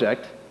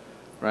project,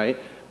 right?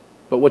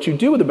 But what you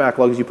do with the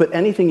backlog is you put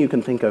anything you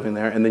can think of in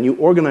there, and then you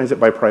organize it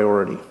by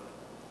priority.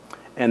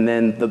 And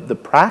then the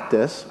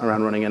practice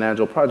around running an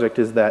agile project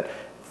is that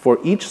for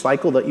each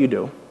cycle that you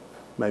do,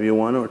 maybe a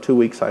 1 or 2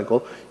 week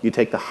cycle, you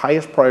take the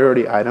highest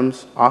priority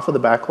items off of the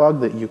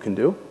backlog that you can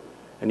do,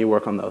 and you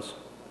work on those.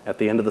 At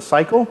the end of the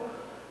cycle,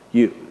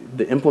 the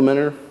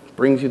implementer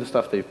brings you the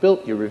stuff they've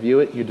built, you review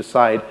it, you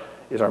decide,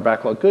 is our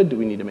backlog good? Do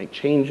we need to make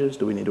changes?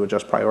 Do we need to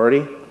adjust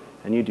priority?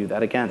 And you do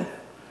that again.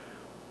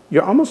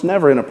 You're almost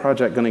never in a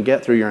project going to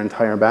get through your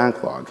entire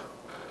backlog.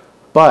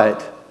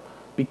 But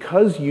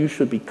because you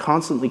should be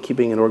constantly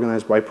keeping it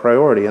organized by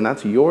priority, and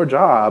that's your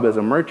job as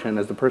a merchant,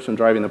 as the person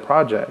driving the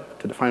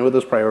project, to define what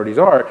those priorities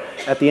are,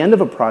 at the end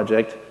of a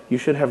project, you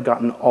should have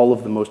gotten all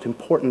of the most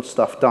important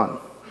stuff done.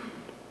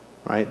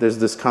 Right? There's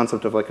this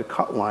concept of like a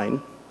cut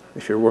line.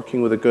 If you're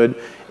working with a good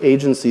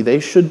agency, they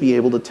should be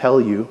able to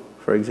tell you,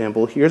 for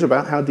example, here's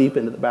about how deep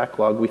into the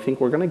backlog we think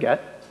we're going to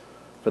get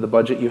for the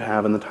budget you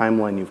have and the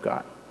timeline you've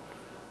got.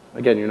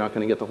 Again, you're not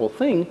going to get the whole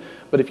thing,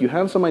 but if you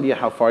have some idea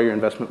how far your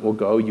investment will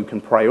go, you can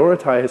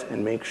prioritize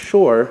and make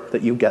sure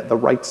that you get the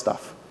right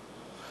stuff.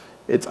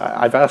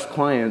 I've asked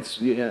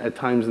clients at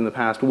times in the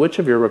past, which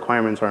of your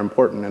requirements are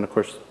important? And of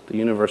course, the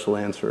universal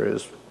answer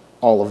is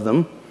all of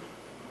them.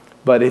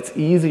 But it's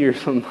easier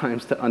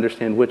sometimes to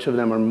understand which of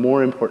them are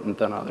more important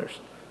than others.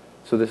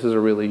 So this is a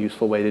really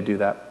useful way to do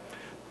that.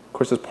 Of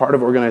course, as part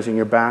of organizing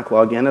your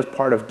backlog and as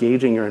part of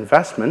gauging your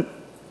investment,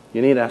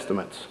 you need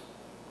estimates.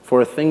 For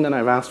a thing that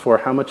I've asked for,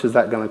 how much is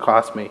that going to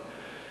cost me?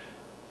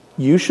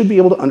 You should be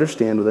able to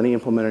understand with any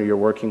implementer you're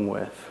working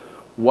with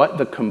what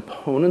the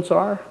components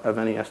are of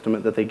any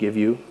estimate that they give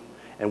you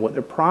and what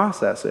their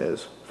process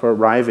is for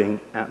arriving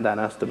at that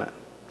estimate.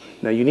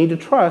 Now, you need to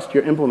trust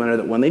your implementer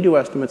that when they do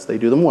estimates, they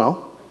do them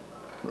well.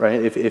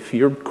 Right? If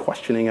you're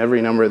questioning every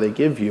number they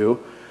give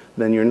you,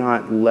 then you're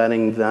not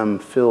letting them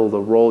fill the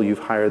role you've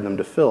hired them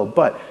to fill.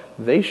 But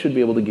they should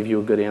be able to give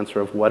you a good answer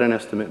of what an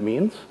estimate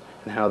means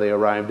and how they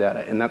arrived at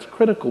it. And that's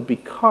critical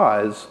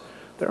because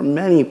there are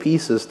many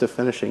pieces to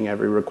finishing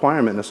every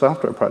requirement in a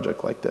software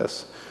project like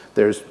this.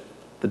 There's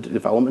the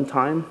development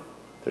time,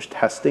 there's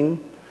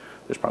testing,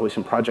 there's probably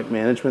some project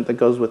management that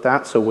goes with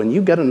that. So when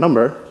you get a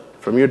number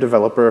from your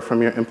developer,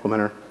 from your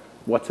implementer,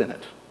 what's in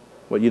it?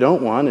 What you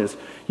don't want is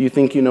you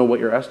think you know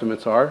what your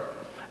estimates are,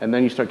 and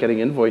then you start getting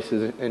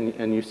invoices,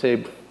 and you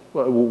say,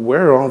 well,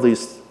 where are all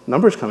these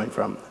numbers coming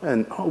from?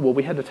 And, oh, well,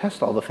 we had to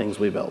test all the things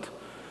we built.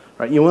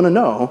 Right? You want to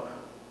know,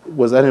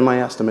 was that in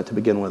my estimate to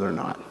begin with or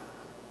not?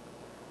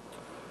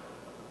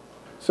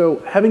 So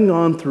having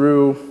gone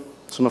through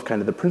some of kind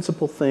of the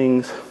principal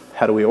things,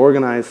 how do we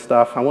organize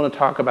stuff, I want to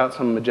talk about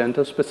some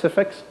Magento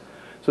specifics.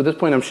 So at this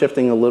point, I'm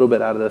shifting a little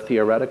bit out of the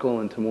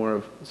theoretical into more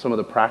of some of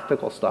the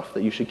practical stuff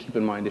that you should keep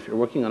in mind if you're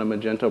working on a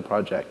Magento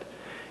project.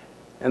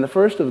 And the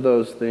first of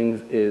those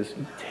things is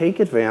take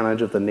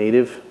advantage of the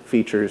native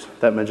features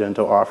that Magento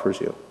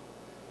offers you.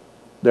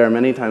 There are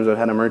many times I've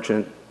had a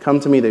merchant come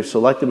to me, they've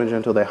selected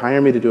Magento, they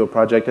hire me to do a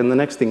project, and the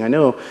next thing I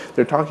know,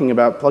 they're talking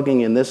about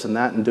plugging in this and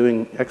that and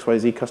doing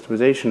XYZ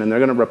customization, and they're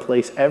going to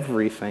replace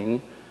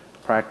everything,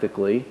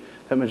 practically,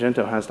 that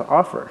Magento has to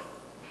offer.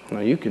 Now,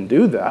 you can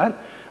do that,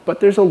 but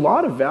there's a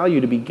lot of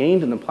value to be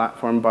gained in the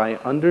platform by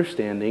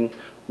understanding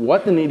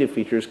what the native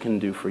features can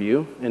do for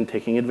you and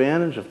taking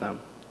advantage of them.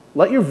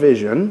 Let your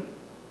vision,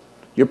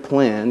 your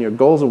plan, your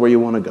goals of where you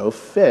want to go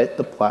fit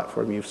the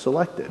platform you've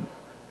selected.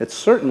 It's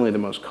certainly the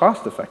most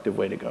cost-effective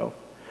way to go.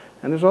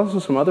 And there's also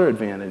some other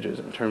advantages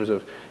in terms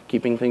of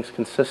keeping things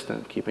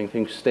consistent, keeping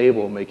things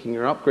stable, making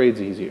your upgrades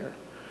easier.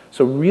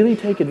 So really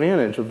take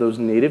advantage of those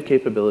native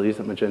capabilities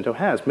that Magento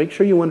has. Make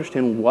sure you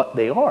understand what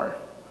they are,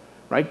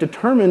 right?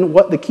 Determine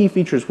what the key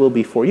features will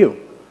be for you,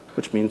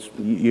 which means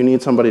you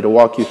need somebody to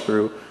walk you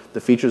through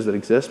the features that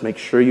exist. Make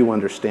sure you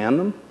understand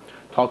them.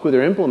 Talk with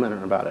your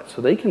implementer about it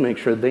so they can make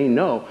sure they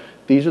know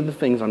these are the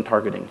things I'm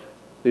targeting.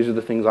 These are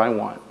the things I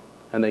want,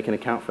 and they can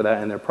account for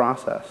that in their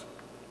process.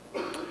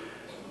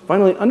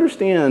 Finally,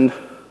 understand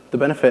the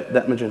benefit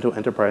that Magento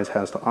Enterprise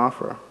has to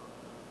offer.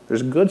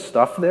 There's good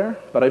stuff there,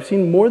 but I've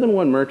seen more than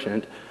one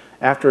merchant,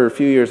 after a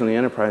few years on the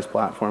Enterprise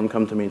platform,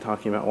 come to me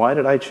talking about, why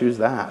did I choose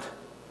that?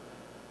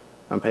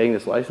 I'm paying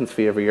this license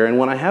fee every year, and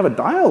when I have a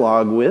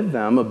dialogue with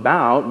them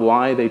about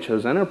why they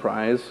chose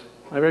Enterprise,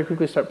 I very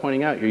quickly start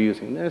pointing out, you're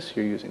using this,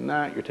 you're using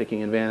that, you're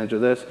taking advantage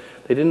of this.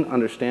 They didn't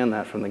understand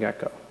that from the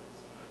get-go.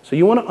 So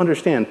you want to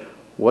understand,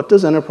 what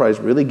does Enterprise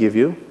really give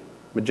you?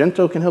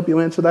 Magento can help you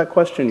answer that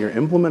question. Your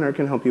implementer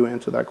can help you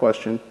answer that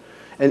question.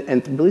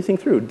 And really think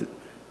through,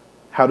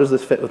 how does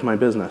this fit with my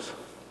business?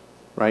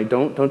 Right?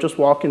 Don't just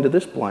walk into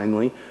this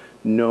blindly.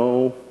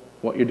 Know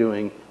what you're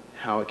doing,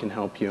 how it can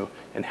help you,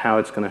 and how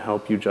it's going to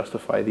help you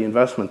justify the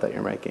investment that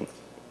you're making.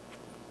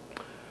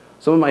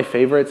 Some of my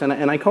favorites, and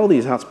I call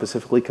these out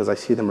specifically because I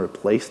see them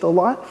replaced a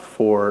lot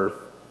for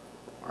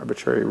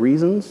arbitrary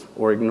reasons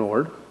or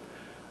ignored.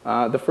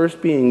 The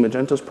first being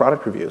Magento's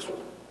product reviews.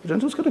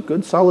 Magento's got a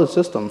good, solid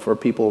system for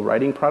people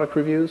writing product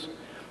reviews.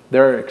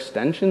 There are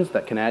extensions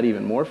that can add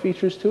even more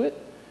features to it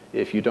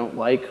if you don't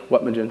like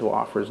what Magento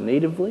offers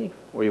natively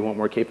or you want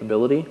more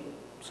capability.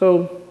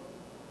 So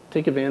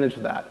take advantage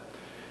of that.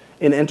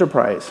 In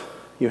Enterprise,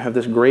 you have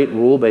this great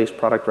rule-based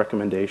product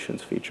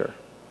recommendations feature.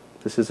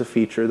 This is a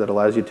feature that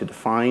allows you to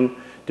define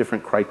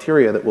different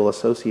criteria that will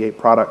associate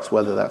products,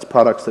 whether that's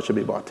products that should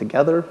be bought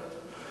together,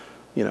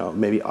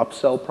 maybe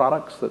upsell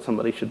products that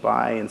somebody should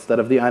buy instead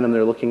of the item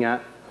they're looking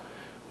at.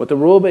 With the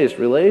rule-based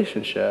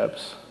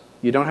relationships,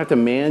 you don't have to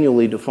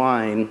manually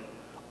define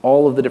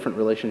all of the different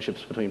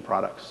relationships between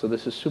products. So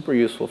this is super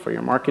useful for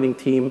your marketing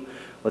team,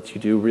 lets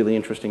you do really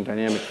interesting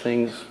dynamic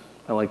things.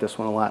 I like this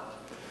one a lot.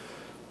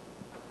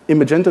 In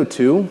Magento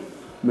 2,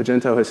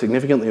 Magento has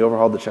significantly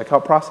overhauled the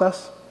checkout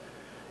process.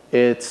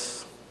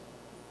 It's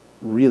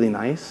really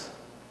nice,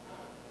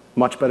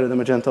 much better than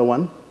Magento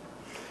 1.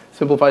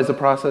 Simplifies the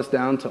process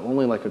down to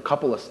only like a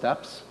couple of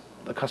steps.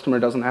 The customer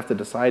doesn't have to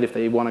decide if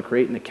they want to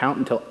create an account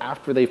until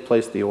after they've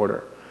placed the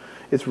order.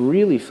 It's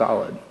really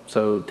solid,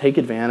 so take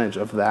advantage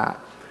of that.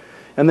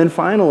 And then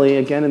finally,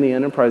 again in the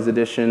Enterprise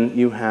Edition,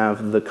 you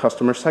have the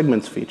customer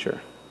segments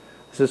feature.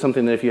 This is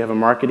something that if you have a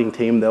marketing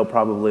team, they'll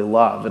probably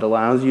love. It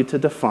allows you to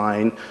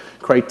define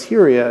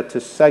criteria to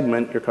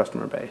segment your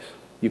customer base.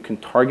 You can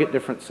target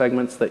different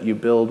segments that you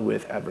build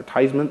with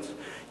advertisements.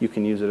 You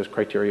can use it as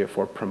criteria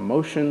for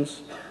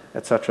promotions,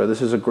 etc.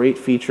 This is a great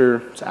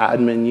feature. It's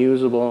admin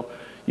usable.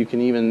 You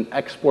can even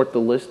export the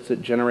lists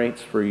it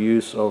generates for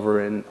use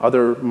over in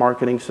other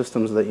marketing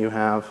systems that you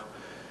have.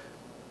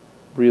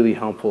 Really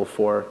helpful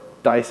for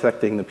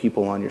dissecting the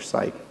people on your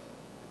site.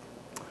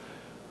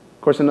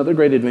 Of course, another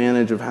great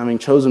advantage of having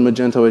chosen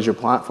Magento as your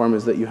platform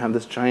is that you have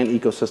this giant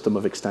ecosystem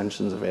of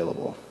extensions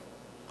available.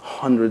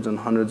 Hundreds and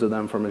hundreds of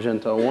them for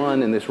Magento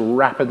 1 and this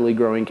rapidly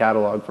growing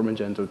catalog for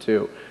Magento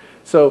 2.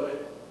 So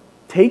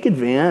take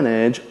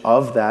advantage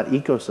of that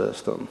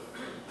ecosystem.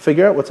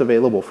 Figure out what's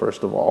available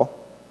first of all.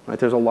 Right,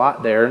 there's a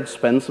lot there.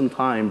 Spend some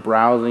time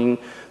browsing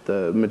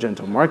the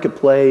Magento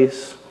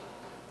marketplace,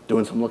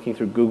 doing some looking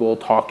through Google,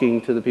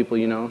 talking to the people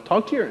you know.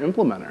 Talk to your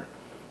implementer.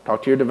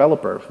 Talk to your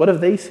developer. What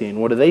have they seen?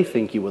 What do they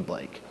think you would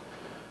like?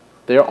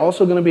 They're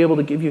also going to be able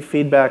to give you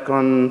feedback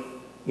on,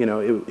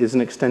 is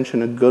an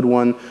extension a good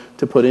one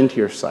to put into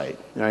your site?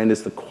 Right? And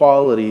is the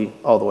quality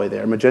all the way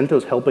there?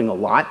 Magento's helping a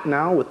lot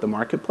now with the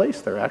marketplace.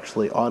 They're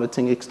actually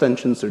auditing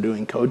extensions. They're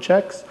doing code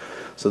checks.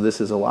 So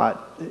this is a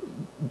lot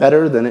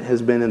better than it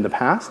has been in the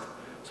past.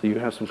 So you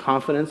have some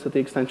confidence that the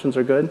extensions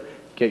are good.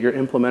 Get your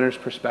implementer's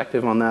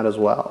perspective on that as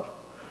well.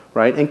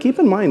 Right? And keep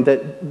in mind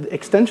that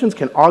extensions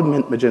can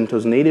augment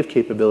Magento's native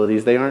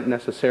capabilities. They aren't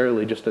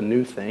necessarily just a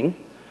new thing.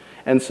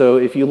 And so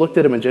if you looked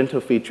at a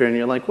Magento feature and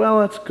you're like,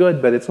 well, that's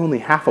good, but it's only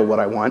half of what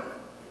I want,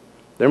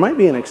 there might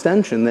be an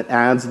extension that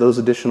adds those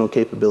additional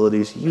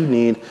capabilities you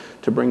need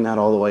to bring that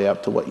all the way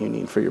up to what you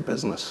need for your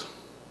business.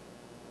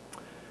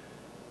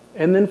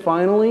 And then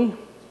finally,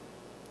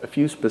 a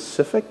few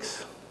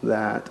specifics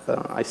that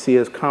I see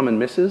as common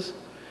misses.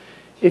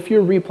 If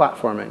you're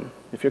replatforming,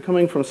 if you're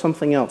coming from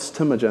something else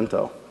to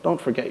Magento, don't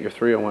forget your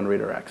 301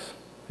 redirects.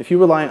 If you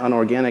rely on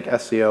organic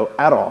SEO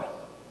at all,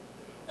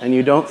 and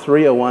you don't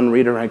 301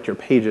 redirect your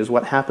pages,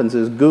 what happens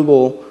is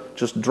Google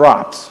just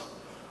drops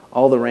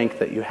all the rank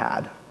that you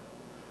had.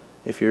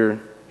 If you're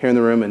here in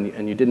the room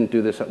and you didn't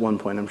do this at one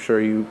point, I'm sure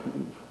you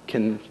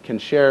can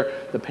share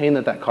the pain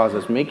that that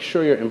causes. Make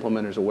sure your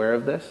implementer is aware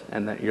of this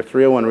and that your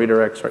 301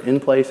 redirects are in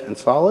place and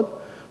solid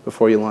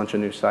before you launch a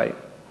new site.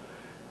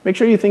 Make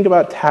sure you think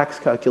about tax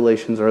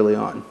calculations early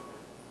on.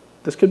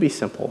 This could be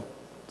simple.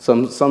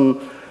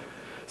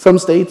 Some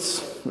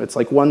states, it's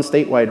like one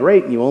statewide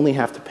rate, and you only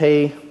have to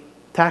pay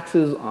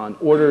taxes on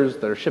orders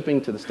that are shipping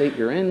to the state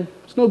you're in.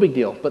 It's no big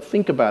deal, but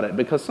think about it,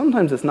 because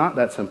sometimes it's not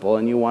that simple,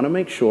 and you want to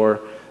make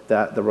sure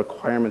that the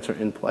requirements are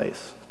in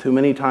place. Too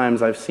many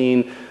times I've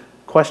seen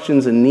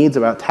questions and needs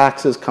about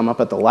taxes come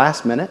up at the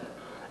last minute,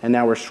 and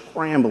now we're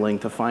scrambling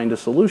to find a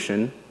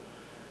solution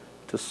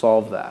to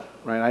solve that,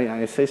 right?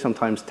 I say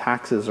sometimes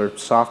taxes are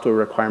software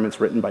requirements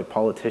written by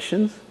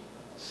politicians,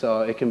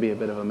 so it can be a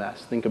bit of a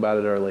mess. Think about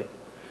it early.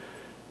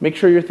 Make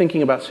sure you're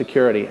thinking about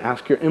security.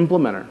 Ask your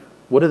implementer,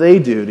 what do they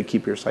do to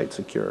keep your site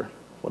secure?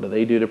 What do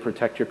they do to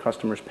protect your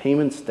customers'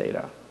 payments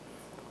data?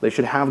 They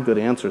should have good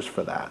answers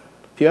for that.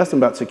 If you ask them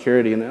about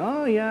security and they're,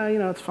 oh yeah, you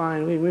know, it's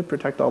fine, we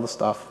protect all the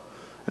stuff,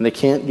 and they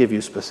can't give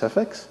you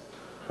specifics,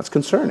 that's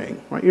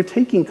concerning, right? You're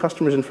taking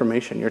customers'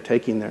 information. You're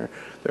taking their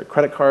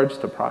credit cards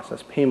to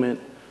process payment.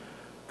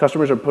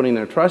 Customers are putting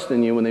their trust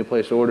in you when they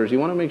place orders. You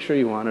want to make sure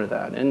you honor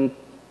that. And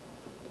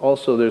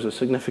also, there's a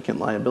significant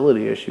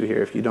liability issue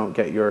here if you don't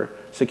get your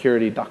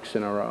security ducks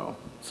in a row,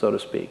 so to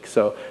speak.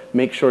 So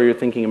make sure you're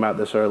thinking about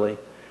this early.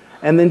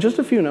 And then just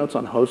a few notes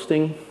on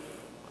hosting.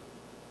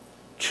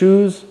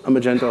 Choose a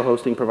Magento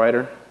hosting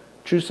provider.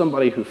 Choose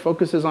somebody who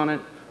focuses on it,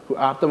 who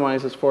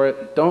optimizes for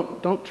it.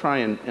 Don't try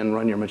and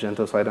run your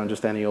Magento site on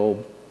just any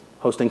old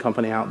hosting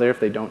company out there if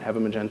they don't have a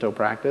Magento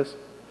practice.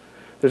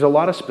 There's a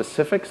lot of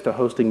specifics to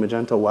hosting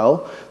Magento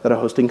well that a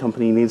hosting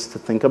company needs to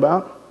think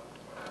about.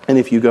 And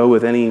if you go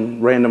with any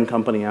random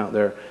company out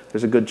there,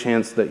 there's a good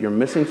chance that you're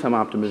missing some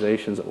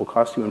optimizations that will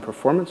cost you in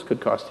performance, could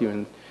cost you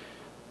in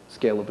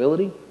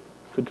scalability,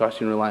 could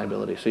cost you in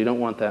reliability. So you don't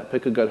want that.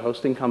 Pick a good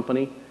hosting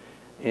company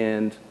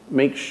and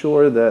make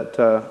sure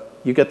that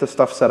you get the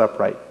stuff set up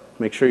right.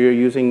 Make sure you're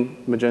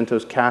using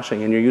Magento's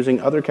caching and you're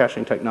using other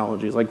caching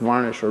technologies like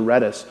Varnish or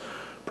Redis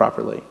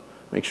properly.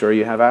 Make sure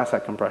you have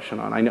asset compression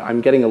on. I know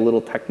I'm getting a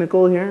little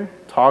technical here.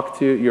 Talk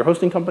to your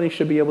hosting company,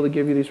 should be able to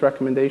give you these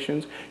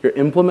recommendations. Your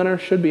implementer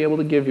should be able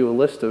to give you a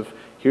list of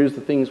here's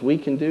the things we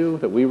can do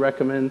that we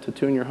recommend to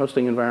tune your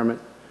hosting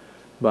environment.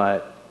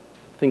 But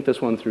think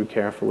this one through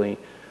carefully.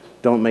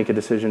 Don't make a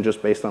decision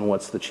just based on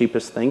what's the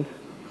cheapest thing,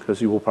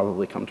 because you will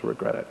probably come to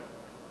regret it.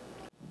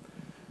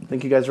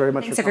 Thank you guys very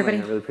much for coming.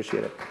 Everybody. I really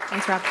appreciate it.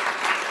 Thanks, Rob.